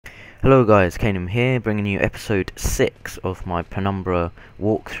Hello guys, Canum here, bringing you episode 6 of my Penumbra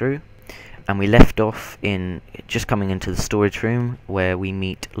walkthrough. And we left off in just coming into the storage room where we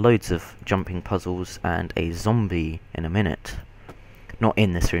meet loads of jumping puzzles and a zombie in a minute. Not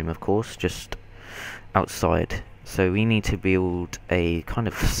in this room, of course, just outside. So we need to build a kind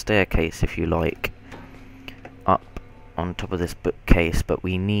of staircase, if you like, up on top of this bookcase, but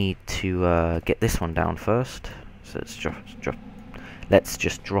we need to get this one down first. So let's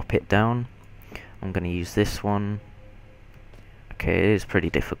just drop it down. I'm going to use this one. Okay, it is pretty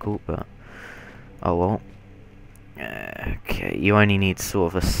difficult, but oh well. Okay, you only need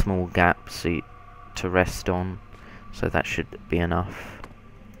sort of a small gap to rest on, so that should be enough.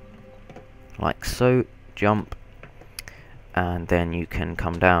 Like so, jump, and then you can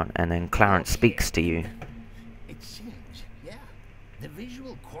come down, and then Clarence speaks to you. It seems, yeah. The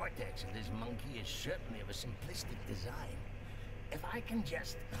visual cortex of this monkey is certainly of a simplistic design. If I can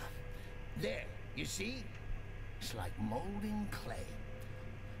just... There, you see? It's like molding clay.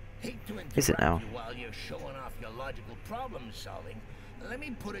 Hate to interrupt Is it now? you while you're showing off your logical problem solving. Let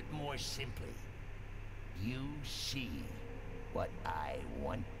me put it more simply. You see what I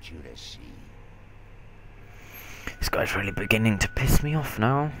want you to see. This guy's really beginning to piss me off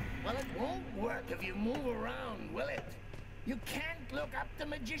now. Well, it won't work if you move around, will it? You can't look up the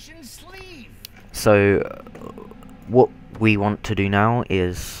magician's sleeve. So, what we want to do now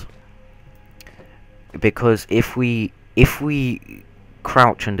is, because if we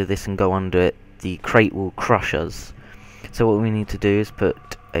crouch under this and go under it, the crate will crush us. So what we need to do is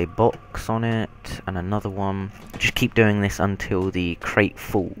put a box on it and another one. Just keep doing this until the crate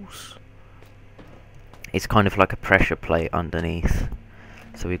falls. It's kind of like a pressure plate underneath,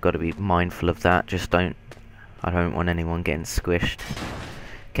 so we've got to be mindful of that. I don't want anyone getting squished.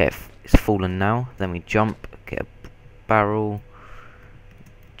 Okay, it's fallen now. Then we jump, get a barrel,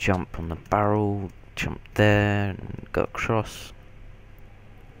 jump on the barrel, jump there, and go across.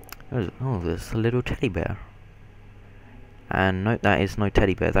 Oh, there's a little teddy bear. And no, that is no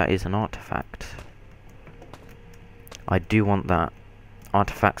teddy bear, that is an artifact. I do want that.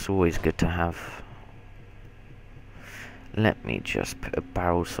 Artifacts are always good to have. Let me just put a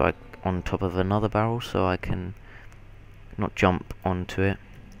barrel on top of another barrel so I can not jump onto it.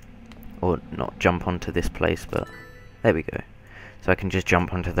 Or not jump onto this place, but there we go. So I can just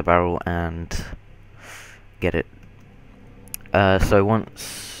jump onto the barrel and get it. So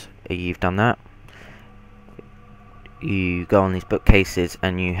once you've done that, you go on these bookcases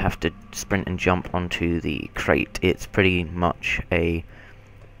and you have to sprint and jump onto the crate. It's pretty much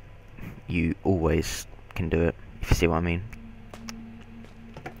you always can do it, if you see what I mean.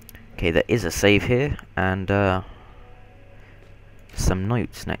 Okay, there is a save here, and some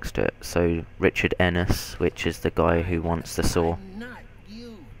notes next to it. So Richard Ennis, which is the guy who wants the saw.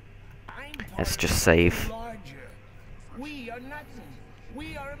 Let's just save. We are nothing.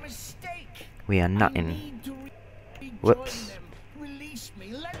 We are a mistake. We are nothing. Whoops. Release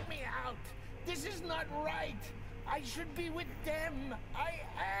me. Let me out. This is not right. I should be with them. I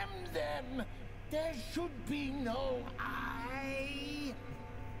am them. There should be no I.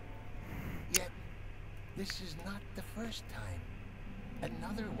 Yet, this is not the first time.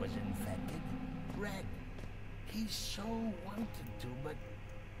 Another was infected. Red. He so wanted to, but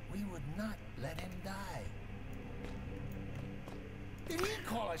we would not let him die. Did he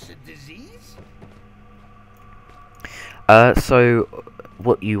call us a disease? So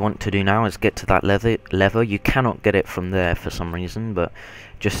what you want to do now is get to that lever. You cannot get it from there for some reason, but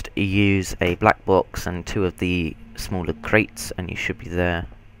just use a black box and 2 of the smaller crates and you should be there.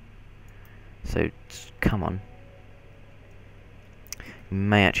 So come on. You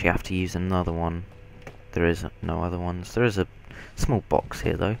may actually have to use another one. There is no other ones. There is a small box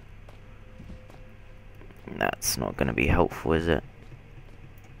here though. That's not going to be helpful, is it?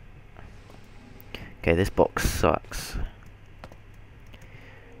 Okay, this box sucks.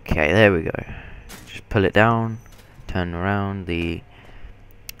 Okay, there we go. Just pull it down, turn around, the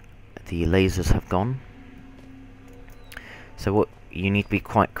lasers have gone. So what you need to be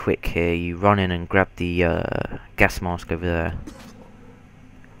quite quick here. You run in and grab the gas mask over there.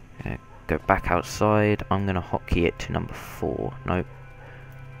 Go back outside. I'm going to hotkey it to number 4. Nope.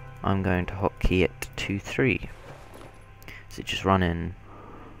 I'm going to hotkey it to 3. So just run in.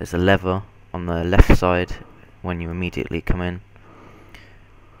 There's a lever on the left side when you immediately come in.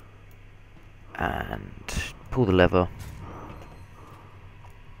 And pull the lever.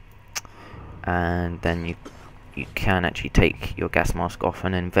 And then you can actually take your gas mask off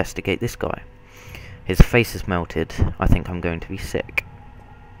and investigate this guy. His face is melted. I think I'm going to be sick.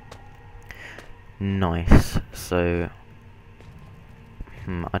 Nice. So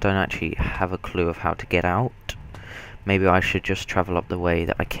I don't actually have a clue of how to get out. Maybe I should just travel up the way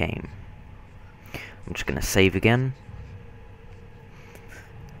that I came. I'm just gonna save again.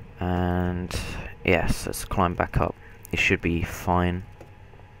 And yes, let's climb back up. It should be fine.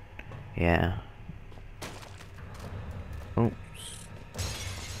 Yeah. Oh.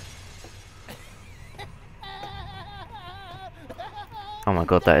 Oh my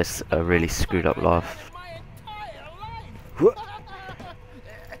god, that is a really screwed up laugh.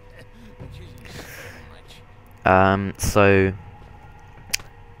 So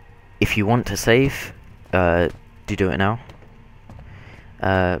if you want to save, do it now.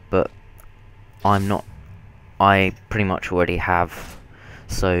 But I'm not. I pretty much already have.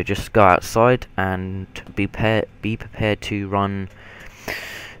 So just go outside and be prepared to run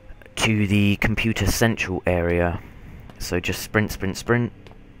to the computer central area. So just sprint, sprint, sprint.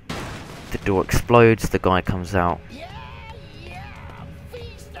 The door explodes. The guy comes out. Yeah,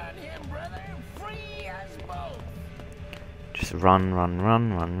 feast on him, brother. Free us both. Just run, run,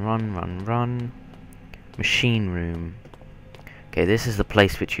 run, run, run, run, run. Machine room. Okay, this is the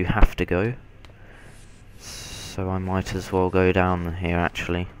place which you have to go. So I might as well go down here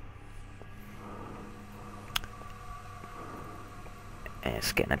actually.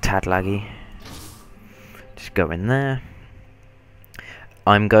 It's getting a tad laggy. Just go in there.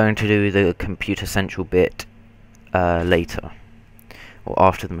 I'm going to do the computer central bit later. Or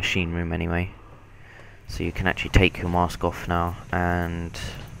after the machine room anyway. So you can actually take your mask off now, and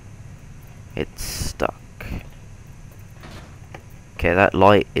it's stuck. Okay, that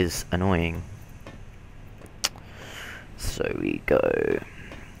light is annoying. So we go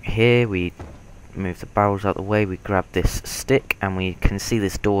here, we move the barrels out of the way, we grab this stick, and we can see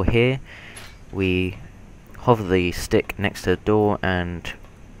this door here. We hover the stick next to the door, and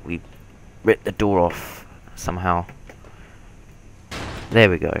we rip the door off somehow. There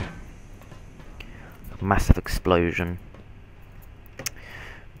we go. Massive explosion.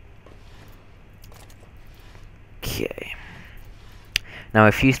 Okay. Now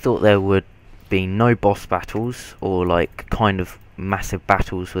if you thought there would be no boss battles, or like kind of massive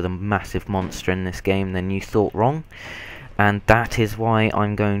battles with a massive monster in this game, then you thought wrong. And that is why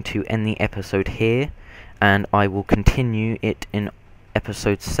I'm going to end the episode here, and I will continue it in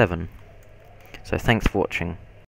episode 7. So thanks for watching.